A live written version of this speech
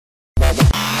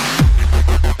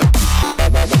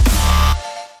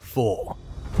4.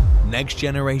 Next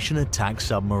Generation Attack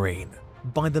Submarine.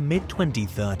 By the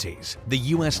mid-2030s, the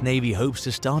US Navy hopes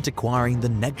to start acquiring the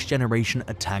Next Generation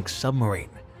Attack Submarine,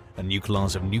 a new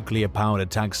class of nuclear-powered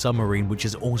attack submarine which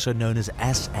is also known as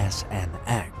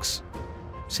SSNX.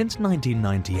 Since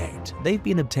 1998, they've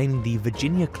been obtaining the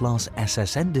Virginia-class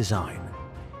SSN design.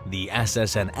 The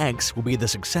SSNX will be the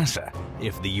successor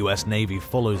if the US Navy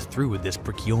follows through with this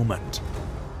procurement.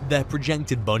 Their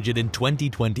projected budget in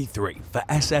 2023 for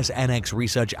SSNX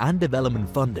research and development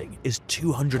funding is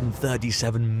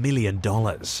 $237 million.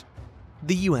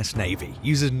 The US Navy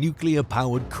uses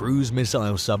nuclear-powered cruise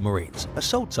missile submarines,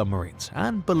 assault submarines,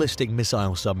 and ballistic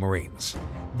missile submarines.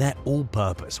 They're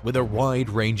all-purpose with a wide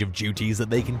range of duties that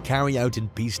they can carry out in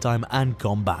peacetime and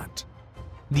combat.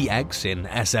 The X in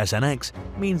SSNX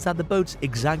means that the boat's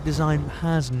exact design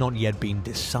has not yet been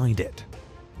decided.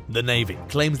 The Navy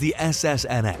claims the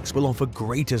SSNX will offer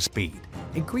greater speed,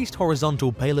 increased horizontal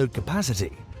payload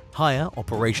capacity, higher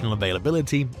operational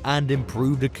availability, and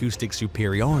improved acoustic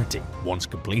superiority once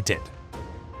completed.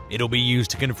 It'll be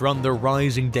used to confront the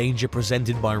rising danger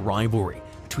presented by rivalry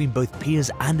between both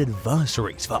peers and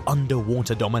adversaries for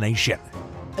underwater domination.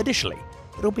 Additionally,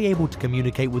 it'll be able to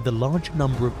communicate with a large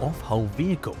number of off-hull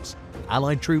vehicles,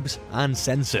 allied troops, and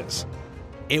sensors.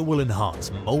 It will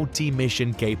enhance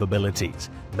multi-mission capabilities,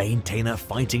 maintain a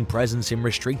fighting presence in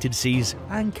restricted seas,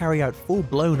 and carry out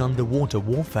full-blown underwater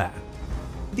warfare.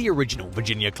 The original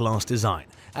Virginia-class design,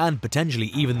 and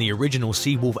potentially even the original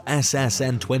Seawolf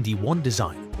SSN-21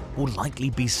 design, will likely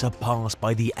be surpassed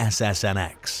by the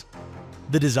SSNX.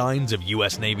 The designs of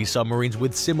US Navy submarines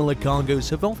with similar cargoes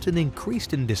have often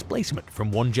increased in displacement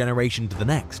from one generation to the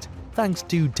next, thanks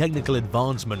to technical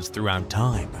advancements throughout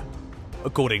time.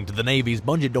 According to the Navy's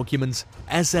budget documents,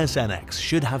 SSNX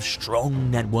should have strong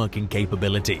networking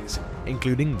capabilities,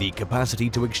 including the capacity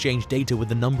to exchange data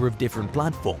with a number of different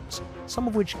platforms, some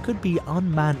of which could be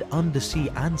unmanned undersea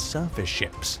and surface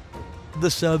ships. The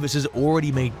service has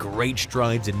already made great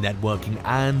strides in networking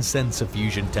and sensor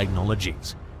fusion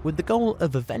technologies, with the goal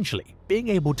of eventually being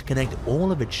able to connect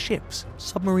all of its ships,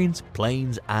 submarines,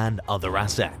 planes, and other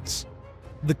assets.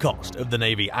 The cost of the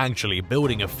Navy actually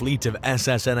building a fleet of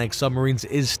SSNX submarines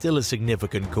is still a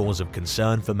significant cause of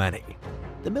concern for many.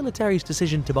 The military's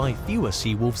decision to buy fewer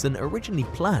Seawolves than originally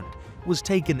planned was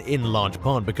taken in large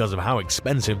part because of how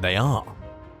expensive they are.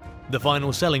 The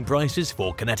final selling prices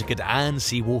for Connecticut and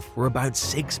Seawolf were about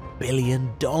 $6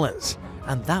 billion,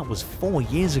 and that was 4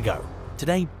 years ago.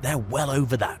 Today, they're well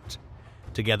over that.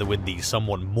 Together with the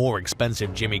somewhat more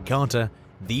expensive Jimmy Carter,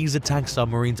 these attack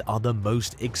submarines are the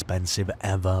most expensive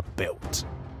ever built.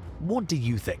 What do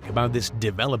you think about this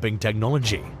developing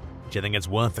technology? Do you think it's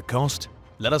worth the cost?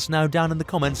 Let us know down in the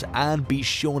comments and be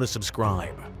sure to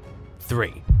subscribe.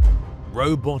 3.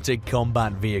 Robotic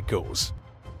Combat Vehicles.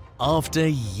 After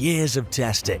years of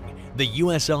testing, the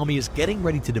US Army is getting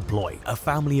ready to deploy a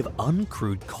family of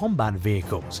uncrewed combat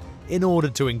vehicles in order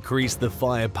to increase the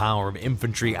firepower of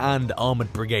infantry and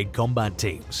armored brigade combat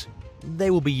teams.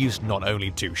 They will be used not only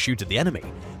to shoot at the enemy,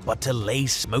 but to lay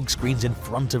smokescreens in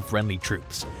front of friendly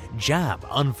troops, jam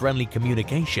unfriendly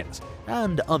communications,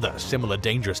 and other similar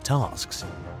dangerous tasks.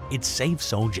 It saves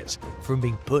soldiers from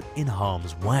being put in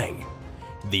harm's way.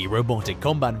 The robotic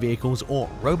combat vehicles, or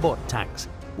robot tanks,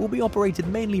 will be operated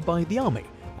mainly by the Army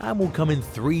and will come in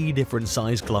 3 different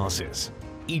size classes.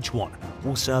 Each one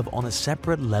will serve on a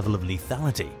separate level of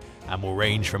lethality and will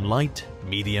range from light,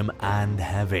 medium, and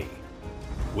heavy.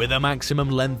 With a maximum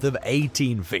length of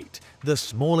 18 feet, the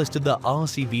smallest of the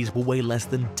RCVs will weigh less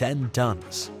than 10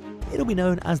 tons. It'll be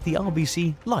known as the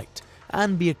RBC Light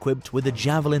and be equipped with a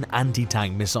Javelin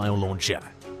anti-tank missile launcher.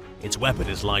 Its weapon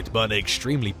is light but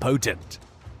extremely potent.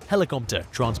 Helicopter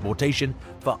transportation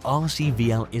for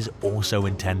RCVL is also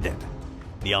intended.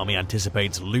 The Army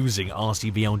anticipates losing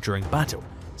RCVL during battle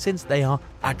since they are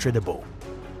attritable.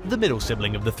 The middle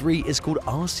sibling of the 3 is called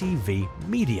RCV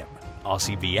Medium,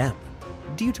 RCVM.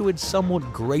 Due to its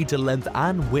somewhat greater length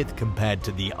and width compared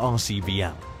to the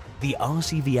RCVL, the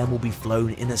RCVM will be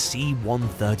flown in a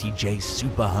C-130J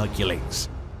Super Hercules.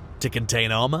 To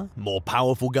contain armor, more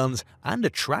powerful guns, and a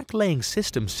track-laying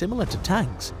system similar to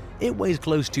tanks, it weighs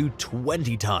close to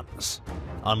 20 tons.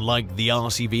 Unlike the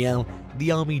RCVL,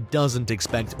 the Army doesn't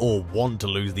expect or want to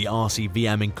lose the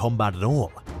RCVM in combat at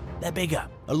all. They're bigger,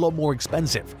 a lot more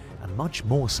expensive, and much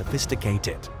more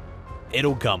sophisticated.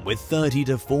 It'll come with 30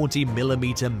 to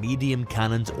 40mm medium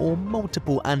cannons or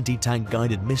multiple anti-tank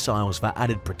guided missiles for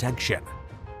added protection.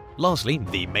 Lastly,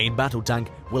 the main battle tank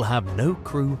will have no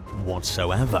crew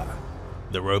whatsoever.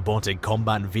 The Robotic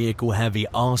Combat Vehicle Heavy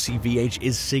RCVH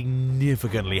is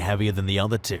significantly heavier than the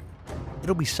other 2.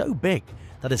 It'll be so big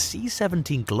that a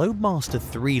C-17 Globemaster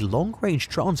III long-range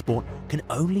transport can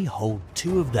only hold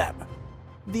 2 of them.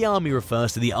 The Army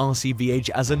refers to the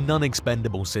RCVH as a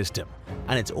non-expendable system,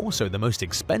 and it's also the most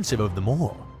expensive of them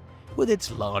all. With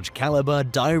its large-caliber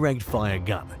direct-fire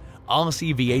gun,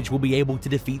 RCVH will be able to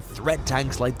defeat threat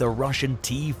tanks like the Russian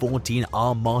T-14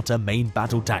 Armata main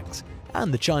battle tanks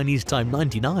and the Chinese Type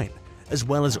 99, as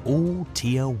well as all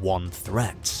Tier 1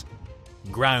 threats.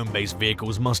 Ground-based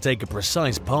vehicles must take a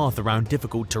precise path around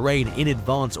difficult terrain in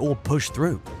advance or push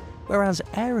through, whereas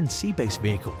air and sea-based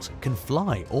vehicles can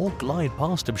fly or glide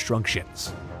past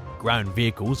obstructions. Ground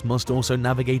vehicles must also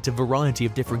navigate a variety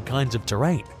of different kinds of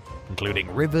terrain,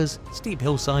 including rivers, steep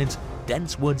hillsides,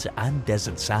 dense woods, and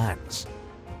desert sands.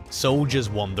 Soldiers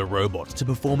want the robots to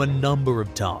perform a number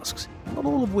of tasks, not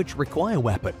all of which require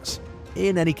weapons.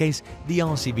 In any case, the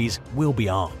RCVs will be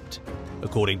armed.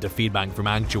 According to feedback from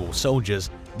actual soldiers,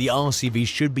 the RCVs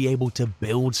should be able to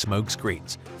build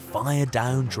smokescreens, fire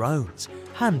down drones,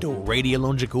 handle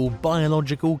radiological,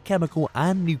 biological, chemical,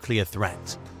 and nuclear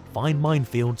threats, find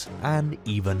minefields, and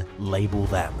even label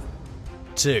them.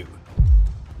 2.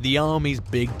 The Army's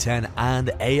Big Ten and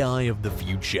AI of the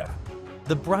future.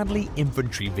 The Bradley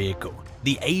Infantry Vehicle,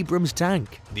 the Abrams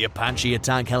tank, the Apache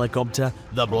attack helicopter,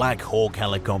 the Black Hawk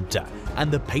helicopter,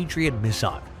 and the Patriot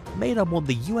missile made up what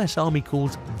the US Army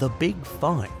calls the Big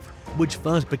Five, which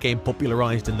first became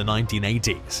popularized in the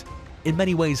 1980s. In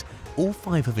many ways, all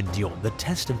 5 have endured the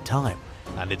test of time,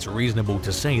 and it's reasonable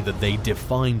to say that they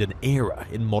defined an era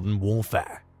in modern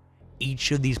warfare.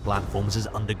 Each of these platforms has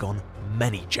undergone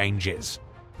many changes.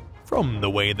 From the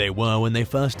way they were when they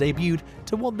first debuted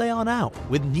to what they are now,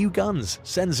 with new guns,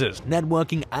 sensors,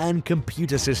 networking, and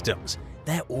computer systems,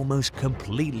 they're almost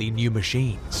completely new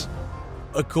machines.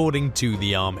 According to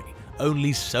the Army,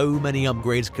 only so many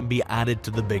upgrades can be added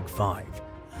to the Big Five,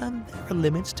 and there are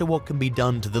limits to what can be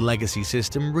done to the legacy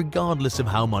system regardless of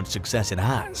how much success it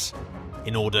has.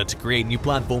 In order to create new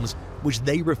platforms, which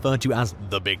they refer to as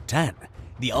the Big Ten,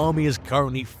 the Army is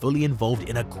currently fully involved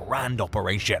in a grand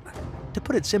operation. To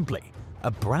put it simply,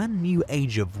 a brand new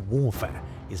age of warfare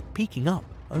is peeking up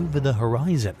over the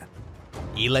horizon.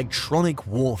 Electronic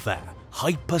warfare,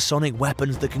 hypersonic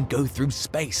weapons that can go through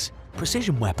space,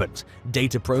 precision weapons,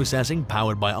 data processing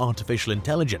powered by artificial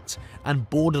intelligence, and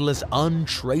borderless,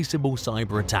 untraceable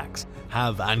cyber attacks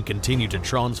have and continue to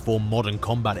transform modern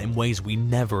combat in ways we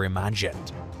never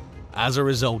imagined. As a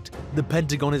result, the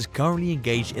Pentagon is currently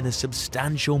engaged in a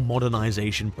substantial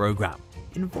modernization program,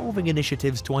 involving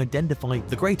initiatives to identify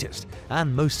the greatest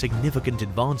and most significant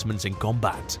advancements in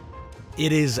combat.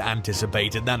 It is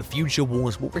anticipated that future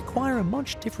wars will require a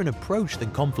much different approach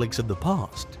than conflicts of the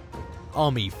past.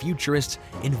 Army futurists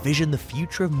envision the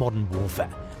future of modern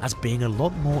warfare as being a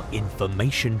lot more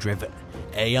information-driven,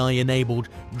 AI-enabled,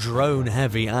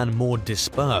 drone-heavy, and more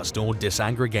dispersed or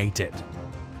disaggregated.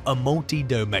 A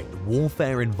multi-domain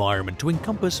warfare environment to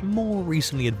encompass more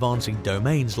recently advancing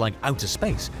domains like outer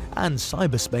space and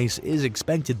cyberspace is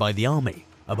expected by the Army,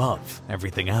 above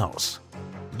everything else.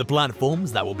 The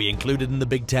platforms that will be included in the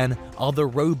Big Ten are the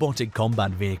Robotic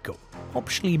Combat Vehicle,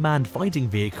 Optionally Manned Fighting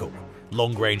Vehicle,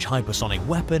 Long-Range Hypersonic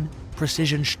Weapon,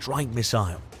 Precision Strike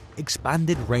Missile,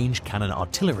 Expanded Range Cannon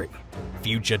Artillery,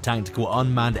 Future Tactical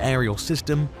Unmanned Aerial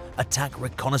System, Attack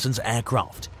Reconnaissance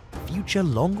Aircraft, Future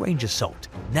Long-Range Assault,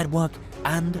 Network,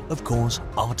 and, of course,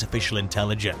 Artificial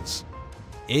Intelligence.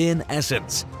 In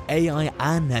essence, AI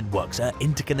and networks are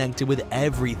interconnected with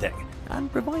everything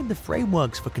and provide the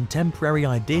frameworks for contemporary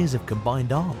ideas of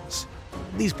combined arms.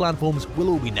 These platforms will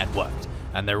all be networked,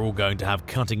 and they're all going to have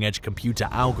cutting-edge computer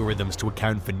algorithms to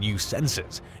account for new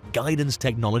sensors, guidance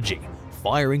technology,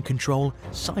 firing control,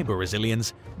 cyber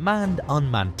resilience,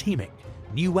 manned-unmanned teaming,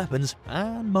 new weapons,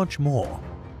 and much more.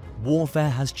 Warfare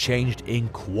has changed in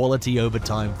quality over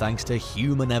time thanks to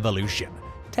human evolution,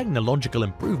 technological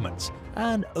improvements,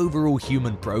 and overall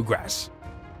human progress.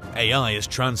 AI is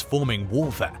transforming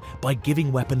warfare by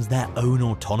giving weapons their own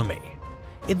autonomy.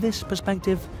 In this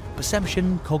perspective,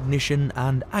 perception, cognition,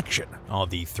 and action are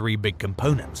the 3 big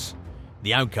components.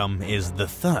 The outcome is the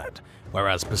third,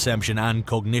 whereas perception and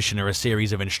cognition are a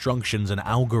series of instructions and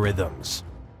algorithms.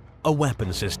 A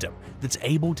weapon system that's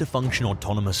able to function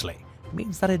autonomously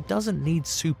means that it doesn't need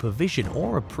supervision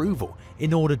or approval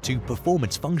in order to perform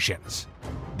its functions.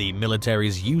 The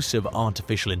military's use of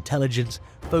artificial intelligence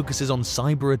focuses on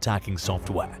cyber-attacking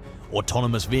software,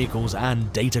 autonomous vehicles,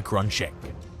 and data crunching.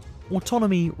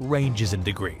 Autonomy ranges in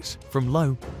degrees, from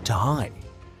low to high.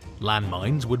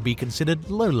 Landmines would be considered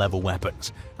low-level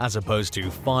weapons, as opposed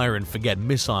to fire-and-forget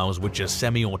missiles which are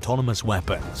semi-autonomous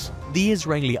weapons. The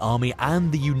Israeli army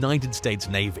and the United States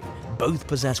Navy both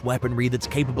possess weaponry that's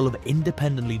capable of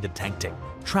independently detecting,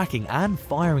 tracking, and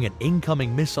firing at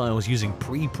incoming missiles using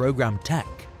pre-programmed tech.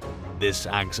 This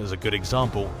acts as a good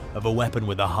example of a weapon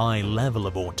with a high level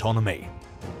of autonomy.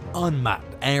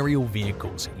 Unmanned aerial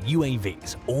vehicles,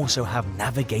 UAVs, also have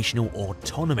navigational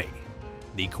autonomy.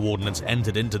 The coordinates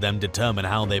entered into them determine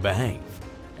how they behave.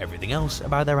 Everything else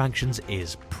about their actions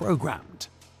is programmed.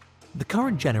 The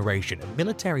current generation of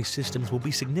military systems will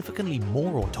be significantly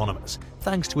more autonomous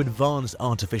thanks to advanced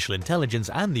artificial intelligence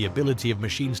and the ability of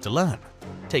machines to learn.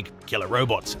 Take killer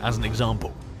robots as an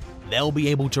example. They'll be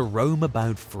able to roam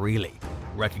about freely,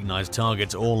 recognize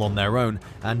targets all on their own,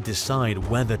 and decide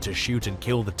whether to shoot and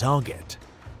kill the target.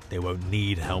 They won't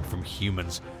need help from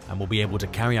humans and will be able to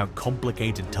carry out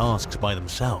complicated tasks by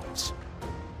themselves.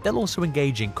 They'll also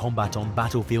engage in combat on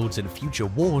battlefields in future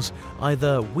wars,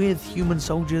 either with human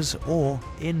soldiers or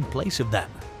in place of them.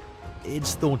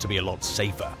 It's thought to be a lot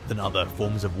safer than other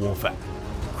forms of warfare.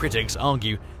 Critics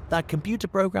argue that computer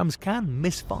programs can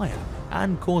misfire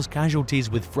and cause casualties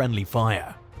with friendly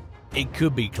fire. It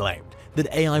could be claimed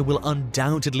that AI will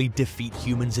undoubtedly defeat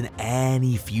humans in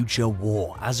any future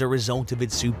war as a result of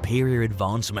its superior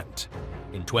advancement.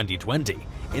 In 2020,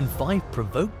 in 5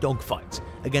 provoked dogfights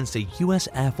against a US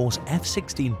Air Force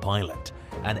F-16 pilot,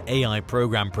 an AI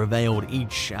program prevailed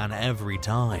each and every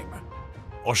time.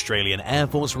 Australian Air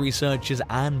Force researchers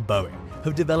and Boeing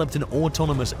have developed an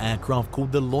autonomous aircraft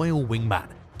called the Loyal Wingman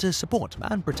to support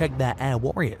and protect their air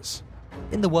warriors.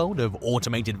 In the world of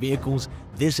automated vehicles,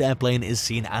 this airplane is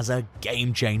seen as a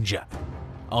game changer.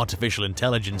 Artificial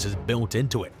intelligence is built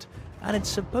into it, and it's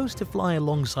supposed to fly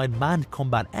alongside manned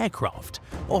combat aircraft,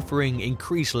 offering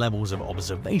increased levels of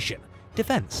observation,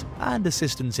 defense, and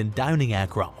assistance in downing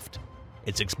aircraft.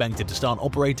 It's expected to start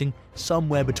operating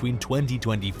somewhere between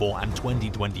 2024 and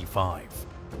 2025.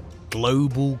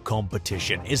 Global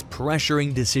competition is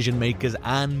pressuring decision-makers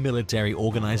and military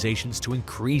organizations to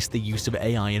increase the use of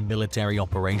AI in military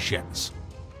operations.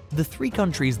 The 3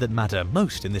 countries that matter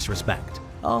most in this respect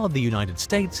are the United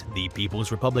States, the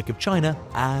People's Republic of China,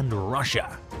 and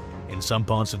Russia. In some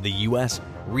parts of the US,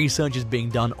 research is being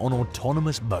done on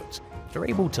autonomous boats that are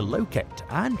able to locate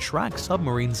and track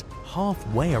submarines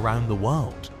halfway around the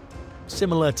world.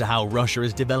 Similar to how Russia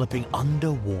is developing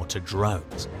underwater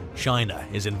drones, China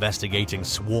is investigating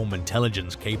swarm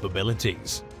intelligence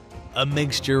capabilities. A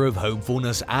mixture of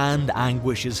hopefulness and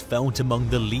anguish is felt among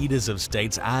the leaders of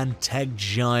states and tech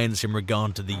giants in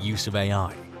regard to the use of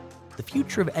AI. The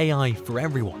future of AI for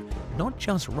everyone, not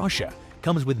just Russia,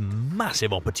 comes with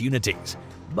massive opportunities,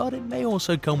 but it may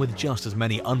also come with just as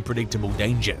many unpredictable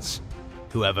dangers.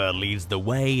 Whoever leads the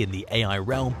way in the AI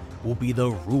realm will be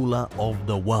the ruler of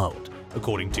the world,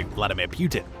 according to Vladimir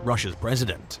Putin, Russia's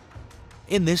president.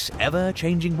 In this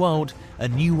ever-changing world, a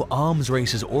new arms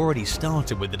race has already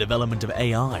started with the development of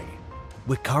AI.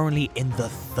 We're currently in the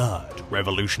 3rd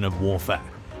revolution of warfare,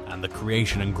 and the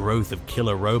creation and growth of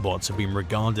killer robots have been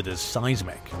regarded as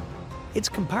seismic. It's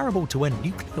comparable to when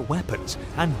nuclear weapons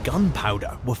and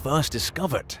gunpowder were first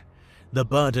discovered. The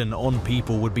burden on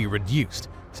people would be reduced,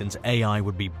 since AI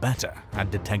would be better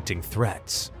at detecting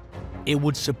threats. It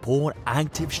would support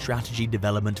active strategy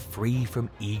development free from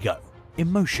ego,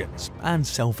 emotions, and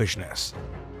selfishness.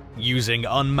 Using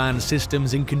unmanned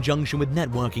systems in conjunction with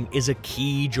networking is a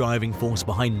key driving force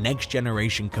behind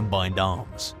next-generation combined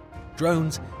arms.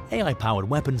 Drones, AI-powered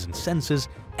weapons and sensors,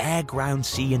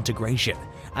 air-ground-sea integration,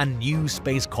 and new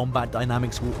space combat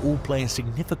dynamics will all play a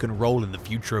significant role in the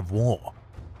future of war.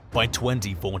 By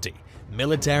 2040,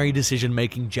 military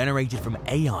decision-making generated from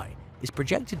AI is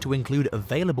projected to include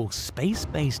available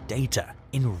space-based data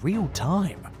in real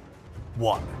time.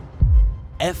 1.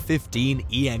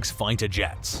 F-15EX fighter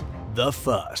jets. The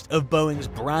first of Boeing's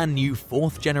brand new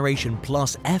 4th generation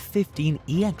plus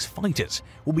F-15EX fighters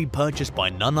will be purchased by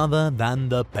none other than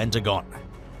the Pentagon.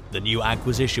 The new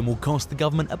acquisition will cost the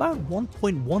government about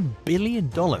 $1.1 billion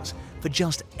for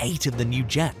just 8 of the new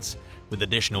jets, with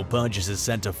additional purchases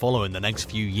set to follow in the next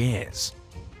few years.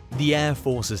 The Air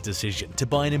Force's decision to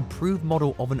buy an improved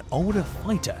model of an older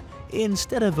fighter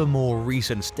instead of a more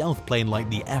recent stealth plane like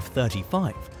the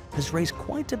F-35 has raised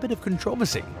quite a bit of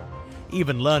controversy.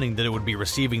 Even learning that it would be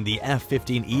receiving the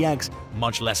F-15EX,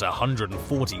 much less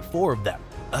 144 of them,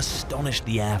 astonished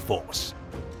the Air Force.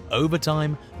 Over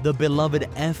time, the beloved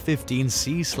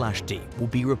F-15C/D will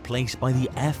be replaced by the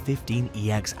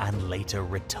F-15EX and later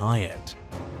retired.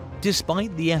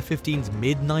 Despite the F-15's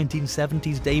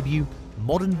mid-1970s debut,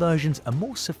 modern versions are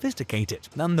more sophisticated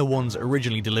than the ones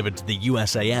originally delivered to the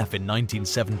USAF in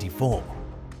 1974.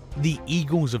 The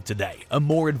Eagles of today are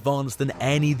more advanced than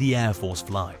any the Air Force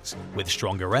flies, with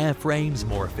stronger airframes,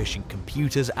 more efficient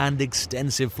computers, and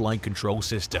extensive flight control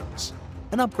systems.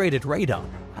 An upgraded radar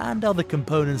and other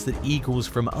components that Eagles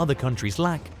from other countries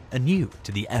lack are new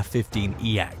to the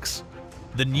F-15EX.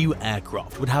 The new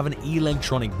aircraft would have an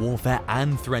electronic warfare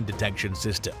and threat detection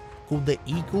system called the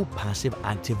Eagle Passive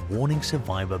Active Warning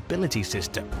Survivability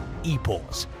System,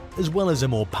 EPAWS, as well as a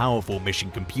more powerful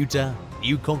mission computer,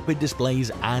 new cockpit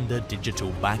displays, and a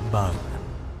digital backbone.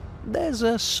 There's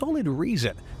a solid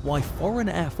reason why foreign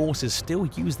air forces still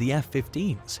use the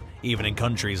F-15s, even in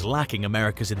countries lacking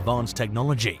America's advanced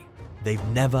technology. They've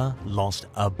never lost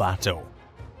a battle.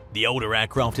 The older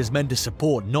aircraft is meant to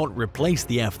support, not replace,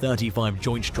 the F-35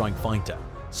 Joint Strike Fighter,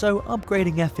 so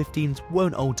upgrading F-15s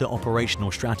won't alter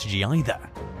operational strategy either.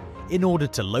 In order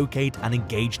to locate and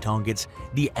engage targets,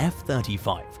 the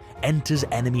F-35 enters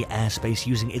enemy airspace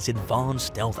using its advanced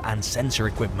stealth and sensor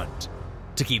equipment.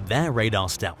 To keep their radar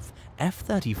stealth,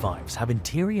 F-35s have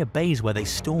interior bays where they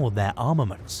store their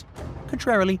armaments.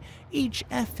 Contrarily, each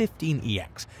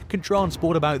F-15EX can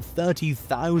transport about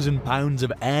 30,000 pounds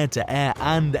of air-to-air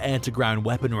and air-to-ground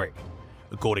weaponry.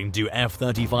 According to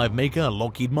F-35 maker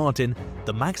Lockheed Martin,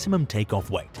 the maximum takeoff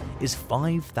weight is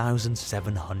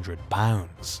 5,700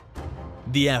 pounds.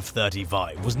 The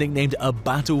F-35 was nicknamed a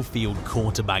battlefield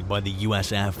quarterback by the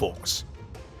US Air Force.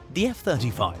 The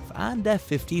F-35 and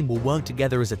F-15 will work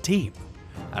together as a team.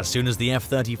 As soon as the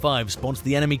F-35 spots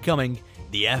the enemy coming,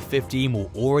 the F-15 will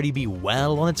already be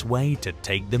well on its way to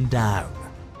take them down.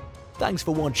 Thanks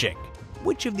for watching.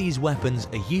 Which of these weapons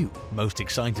are you most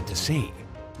excited to see?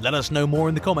 Let us know more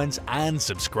in the comments and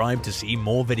subscribe to see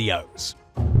more videos.